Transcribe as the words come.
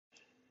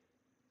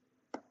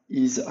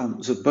is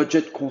the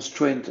budget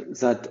constraint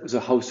that the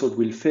household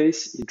will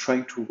face in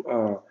trying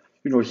to,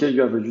 here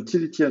you have a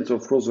utility, and so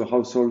of course the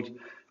household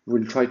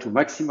will try to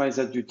maximize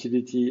that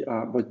utility,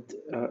 but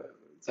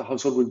the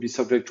household will be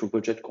subject to a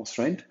budget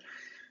constraint.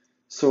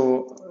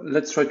 So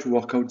let's try to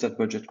work out that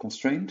budget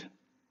constraint.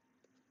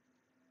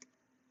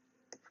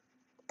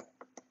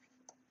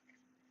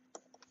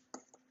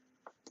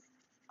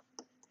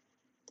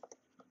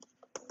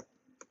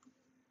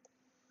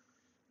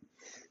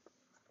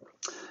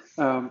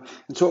 And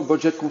so a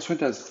budget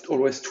constraint has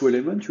always two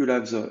elements. You'll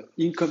have the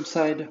income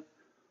side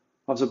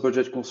of the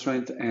budget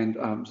constraint and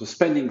the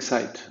spending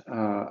side,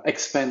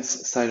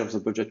 expense side of the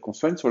budget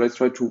constraint. So let's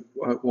try to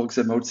work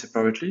them out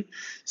separately.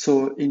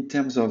 So in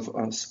terms of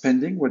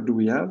spending, what do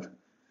we have?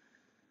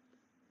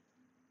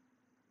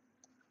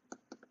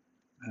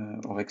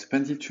 Or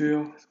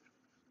expenditure.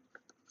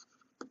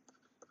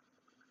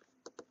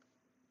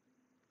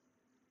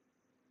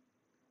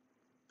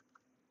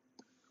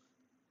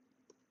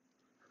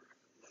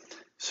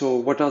 So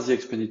what are the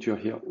expenditure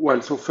here?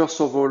 Well, so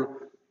first of all,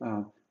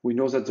 we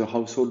know that the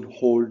household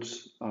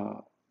holds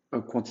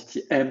a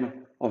quantity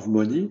M of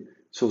money.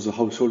 So the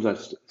household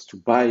has to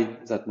buy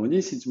that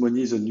money. Since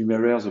money is a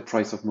numeraire, the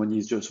price of money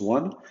is just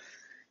 1.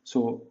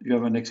 So you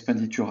have an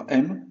expenditure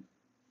M.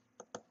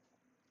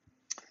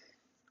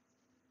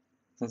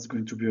 That's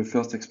going to be a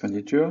first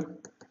expenditure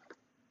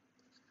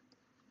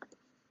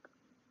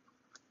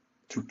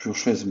to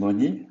purchase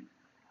money.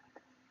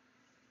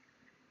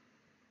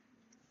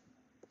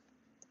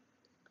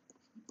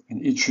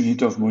 And each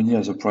unit of money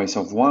has a price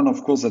of 1.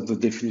 Of course, that's the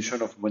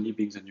definition of money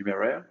being the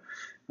numeraire.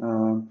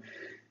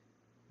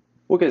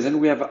 Okay, then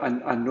we have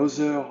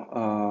another,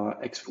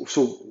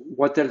 so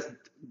what else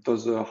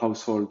does the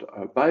household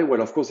buy?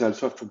 Well, of course, they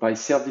also have to buy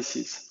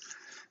services.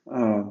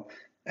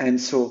 And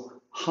so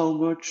how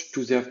much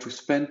do they have to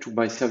spend to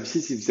buy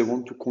services if they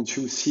want to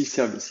consume C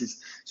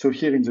services? So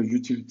here in the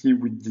utility,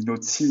 we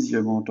denote C the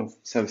amount of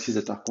services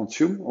that are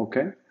consumed,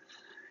 okay?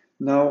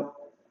 Now,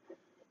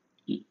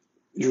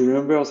 you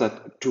remember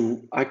that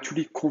to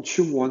actually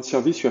consume one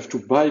service, you have to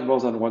buy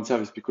more than one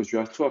service because you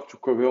also have to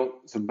cover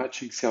the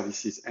matching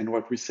services. And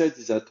what we said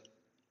is that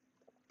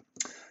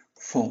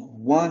for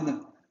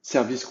one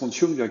service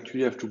consumed, you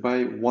actually have to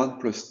buy 1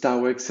 plus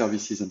tau x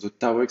services. And the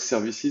tau x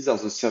services are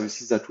the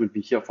services that will be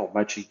here for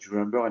matching. Do you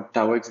remember? And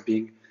tau x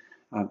being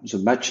the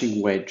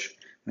matching wedge.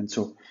 And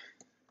so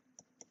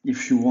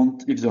if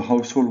the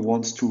household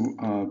wants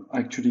to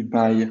actually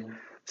buy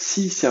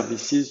C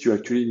services, you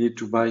actually need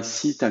to buy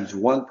C times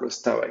 1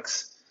 plus tau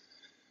x,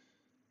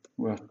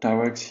 where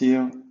tau x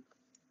here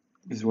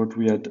is what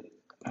we had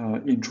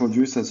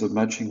introduced as a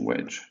matching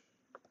wedge.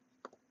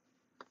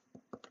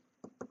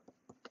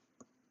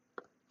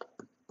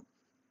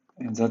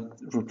 And that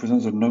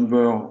represents the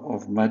number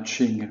of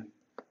matching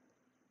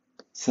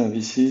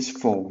services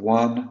for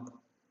one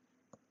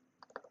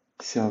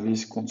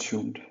service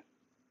consumed.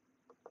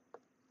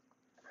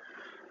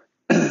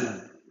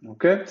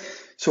 Okay,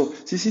 so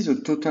this is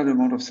the total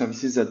amount of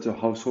services that the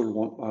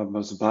household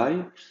must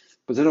buy.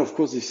 But then, of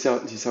course, these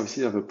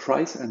services have a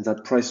price, and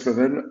that price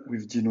level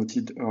we've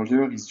denoted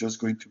earlier is just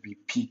going to be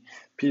P.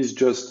 P is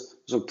just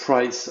the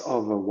price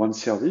of one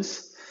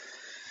service.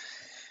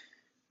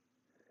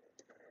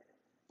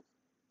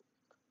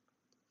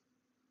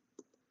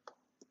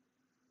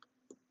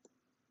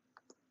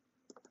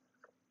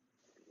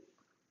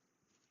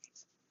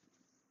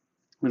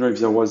 If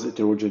there was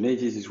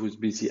heterogeneity, this would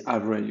be the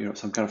average,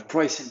 some kind of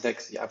price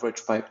index, the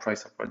average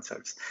price of one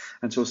service.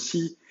 And so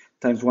C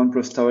times 1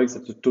 plus tau x,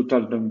 that's the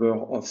total number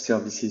of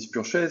services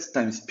purchased,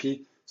 times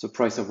P, the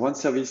price of one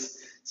service.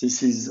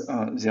 This is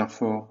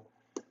therefore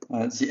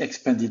the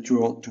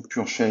expenditure to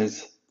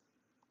purchase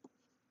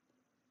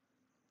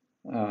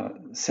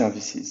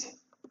services.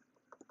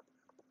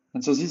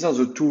 And so these are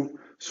the two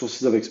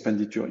sources of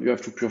expenditure. You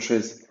have to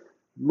purchase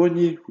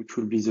money, which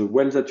will be the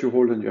wealth that you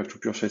hold, and you have to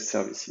purchase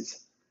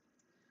services.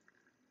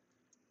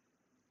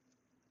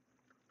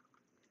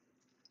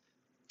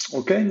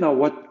 Okay, now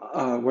what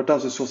are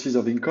the sources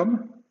of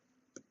income?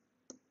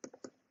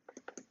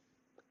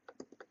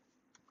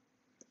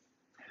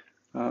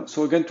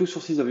 So again, two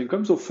sources of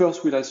income. So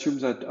first, we'll assume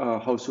that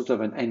households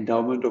have an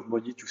endowment of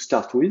money to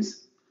start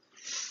with.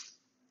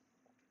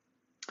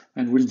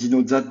 And we'll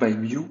denote that by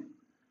mu.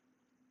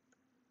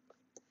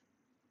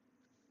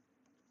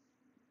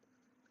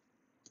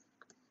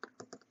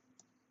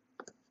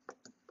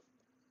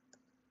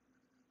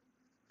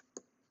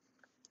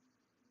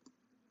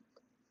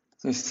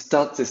 They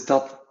start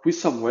with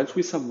some wealth,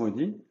 with some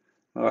money,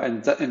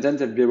 and then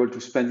they'll be able to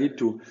spend it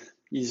to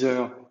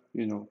either,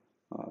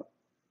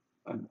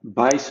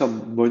 buy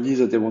some money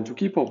that they want to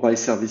keep or buy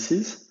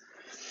services.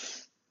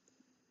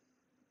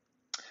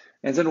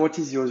 And then what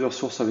is the other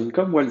source of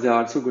income? Well, they're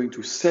also going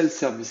to sell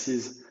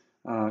services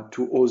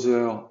to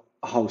other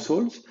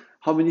households.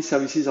 How many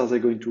services are they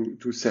going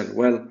to sell?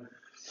 Well,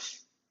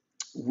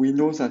 we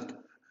know that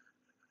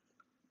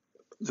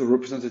the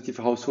representative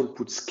household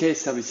puts K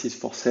services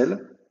for sale.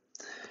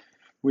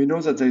 We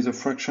know that there is a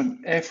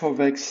fraction f of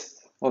x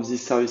of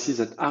these services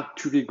that are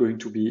actually going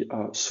to be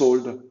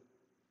sold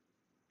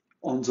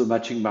on the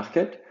matching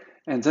market.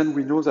 And then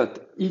we know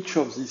that each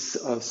of these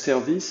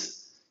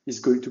service is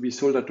going to be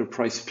sold at a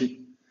price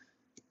P.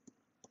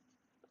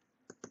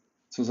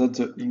 So that's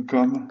the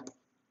income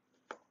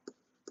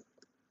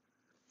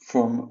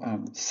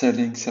from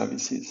selling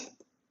services.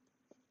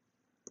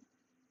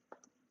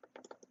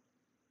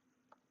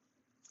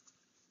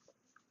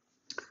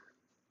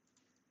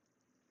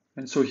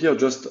 And so here,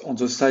 just on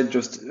the side,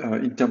 just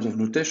in terms of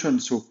notation,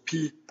 so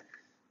P,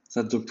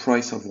 that's the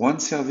price of one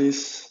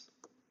service,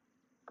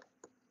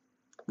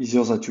 is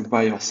yours that you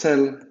buy or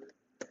sell.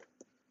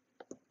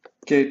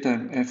 K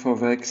times f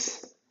of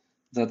x,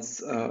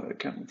 that's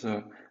kind of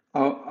the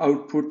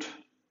output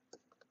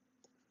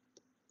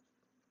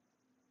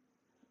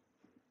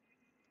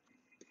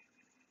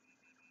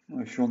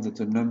if you want that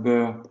the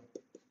number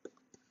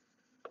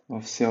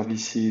of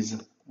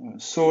services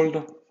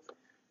sold.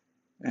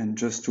 And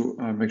just to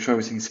make sure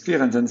everything is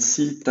clear, and then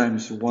C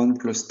times 1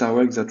 plus tau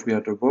x that we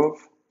had above,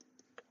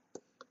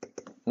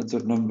 that's the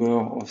number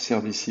of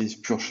services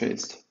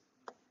purchased.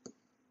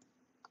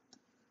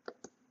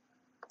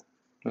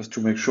 Just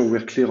to make sure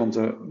we're clear on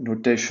the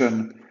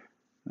notation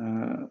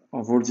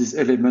of all these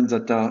elements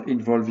that are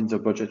involved in the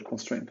budget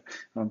constraint.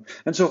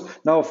 And so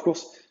now, of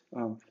course,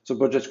 the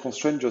budget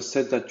constraint just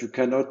said that you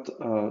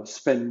cannot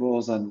spend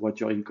more than what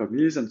your income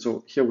is. And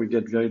so here we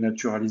get very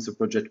naturally the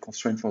budget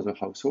constraint for the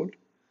household.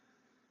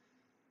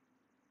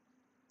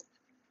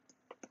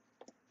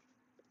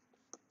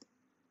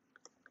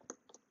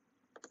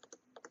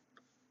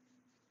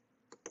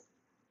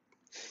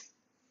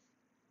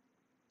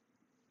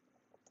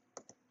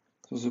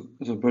 So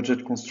the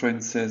budget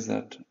constraint says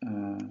that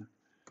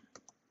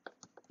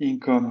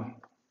income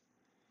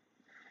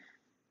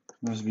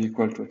must be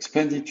equal to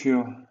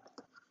expenditure.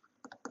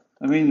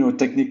 I mean,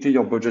 technically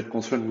your budget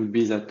constraint would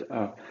be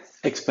that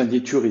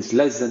expenditure is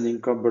less than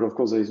income, but of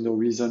course there is no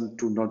reason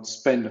to not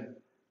spend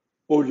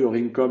all your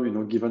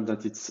income, given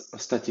that it's a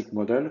static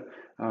model.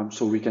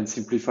 So we can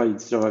simplify,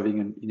 instead of having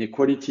an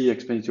inequality,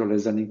 expenditure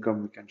less than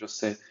income, we can just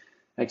say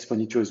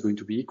expenditure is going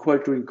to be equal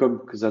to income,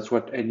 because that's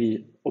what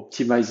any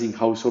optimizing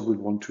household would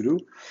want to do.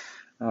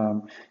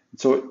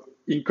 So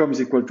income is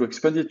equal to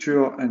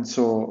expenditure, and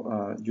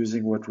so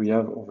using what we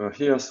have over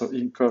here, so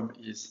income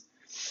is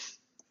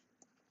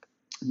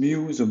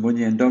mu, the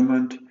money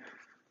endowment,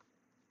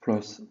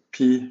 plus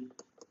P,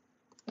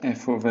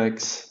 f of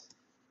x,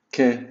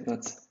 k,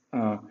 that's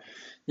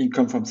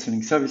income from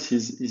selling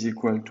services, is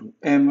equal to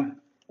M,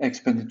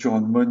 expenditure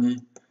on money,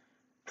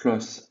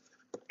 plus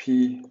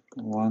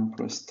P1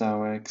 plus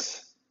tau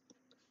x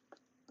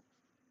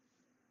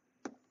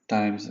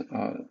times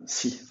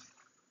C.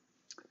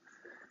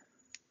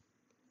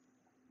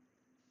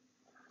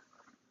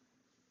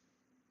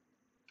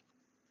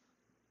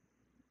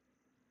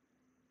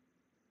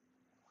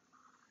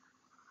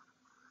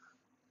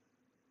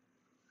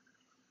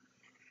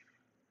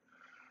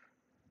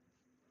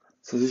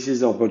 So this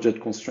is our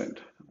budget constraint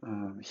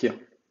here.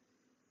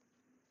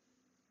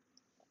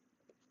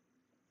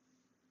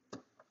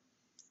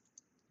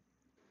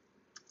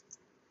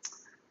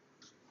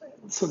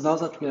 So now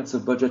that we have the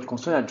budget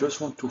constraint, I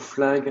just want to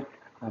flag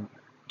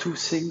two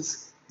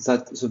things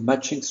that the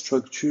matching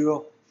structure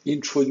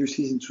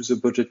introduces into the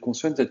budget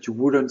constraint that you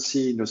wouldn't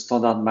see in a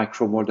standard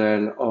macro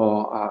model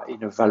or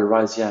in a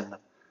Walrasian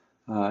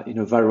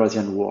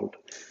world.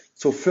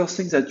 So first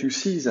thing that you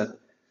see is that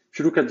if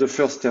you look at the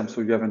first term,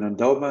 so you have an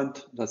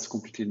endowment, that's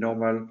completely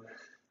normal.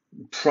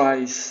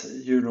 Price,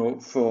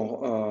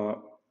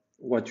 for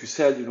what you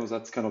sell,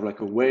 that's kind of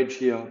like a wage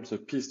here. The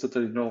P is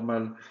totally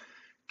normal.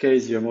 K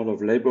is the amount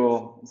of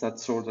labor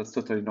that's sold, that's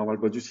totally normal.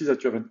 But you see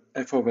that you have an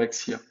f of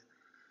x here.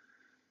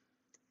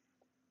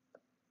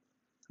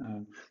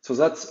 So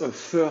that's a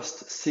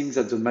first thing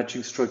that the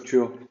matching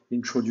structure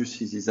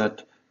introduces, is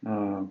that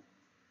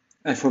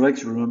f of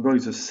x, remember,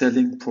 is a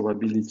selling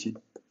probability.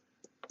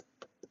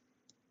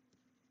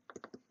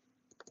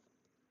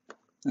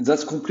 And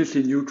that's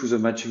completely new to the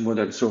matching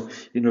model. So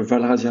in a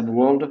Walrasian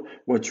world,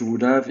 what you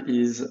would have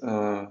is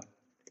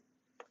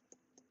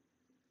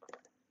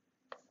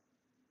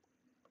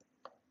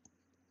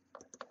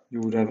you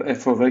would have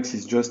f of x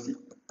is just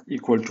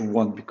equal to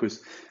 1,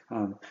 because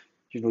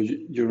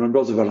you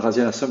remember the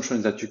Walrasian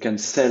assumption that you can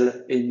sell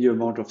any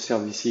amount of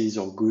services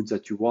or goods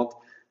that you want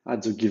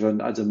at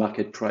the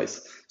market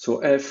price. So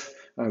f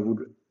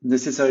would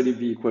necessarily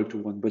be equal to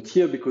 1. But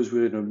here, because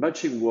we're in a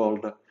matching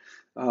world,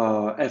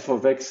 f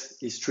of x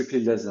is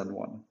strictly less than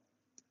 1.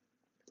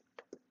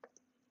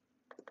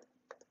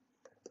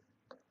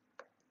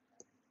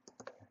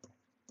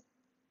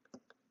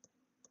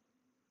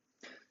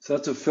 So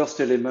that's the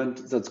first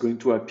element that's going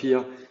to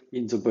appear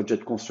in the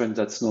budget constraint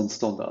that's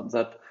non-standard,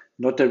 that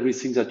not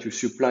everything that you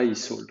supply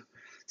is sold.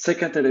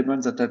 Second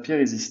element that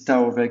appears is this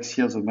tau of x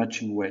here, the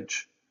matching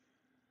wedge.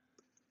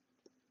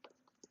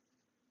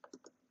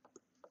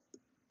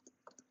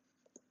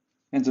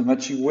 And the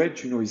matching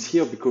wedge, is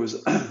here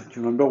because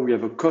you remember we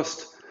have a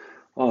cost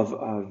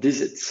of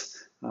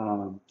visits.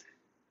 And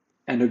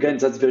again,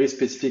 that's very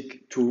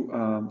specific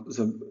to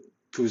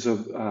to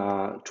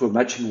a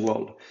matching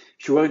world.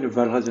 If you were in a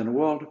Valrasian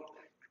world,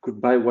 you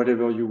could buy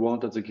whatever you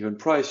want at a given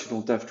price. You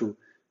don't have to,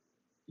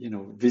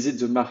 visit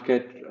the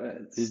market.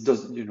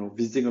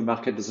 Visiting a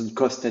market doesn't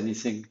cost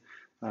anything.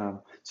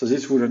 So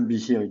this wouldn't be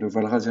here in a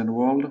Valrasian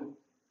world.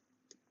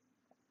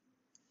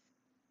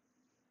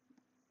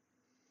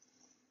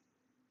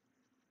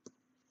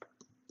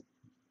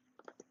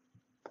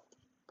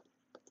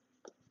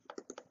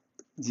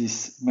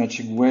 This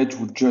matching wedge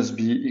would just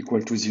be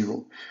equal to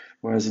 0,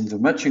 whereas in the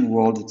matching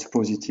world, it's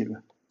positive.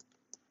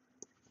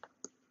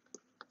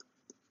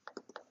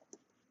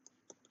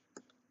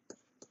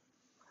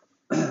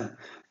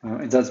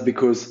 And that's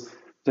because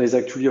there is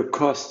actually a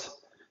cost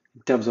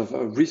in terms of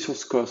a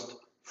resource cost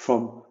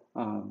from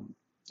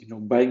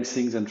buying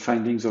things and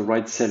finding the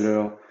right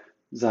seller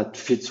that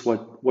fits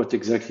what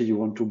exactly you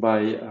want to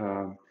buy,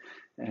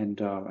 and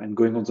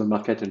going on the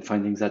market and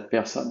finding that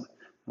person.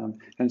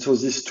 And so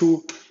these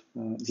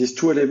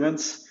two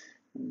elements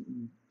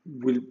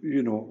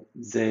will,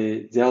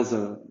 they are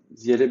the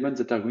elements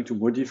that are going to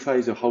modify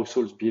the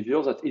household's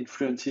behavior, that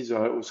influences the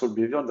household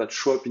behavior, and that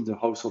show up in the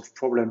household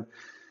problem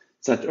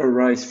that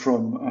arise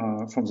from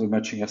the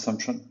matching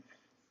assumption.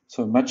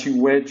 So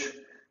matching wedge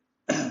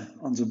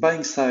on the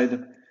buying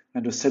side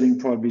and the selling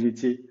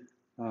probability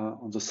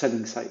on the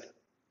selling side.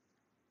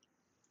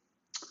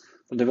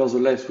 But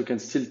nevertheless, we can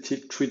still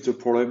treat the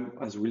problem,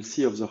 as we'll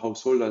see, of the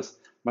household as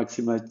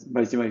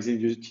maximizing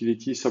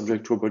utility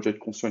subject to a budget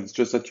constraint. It's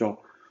just that your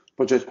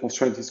budget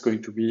constraint is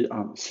going to be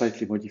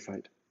slightly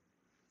modified.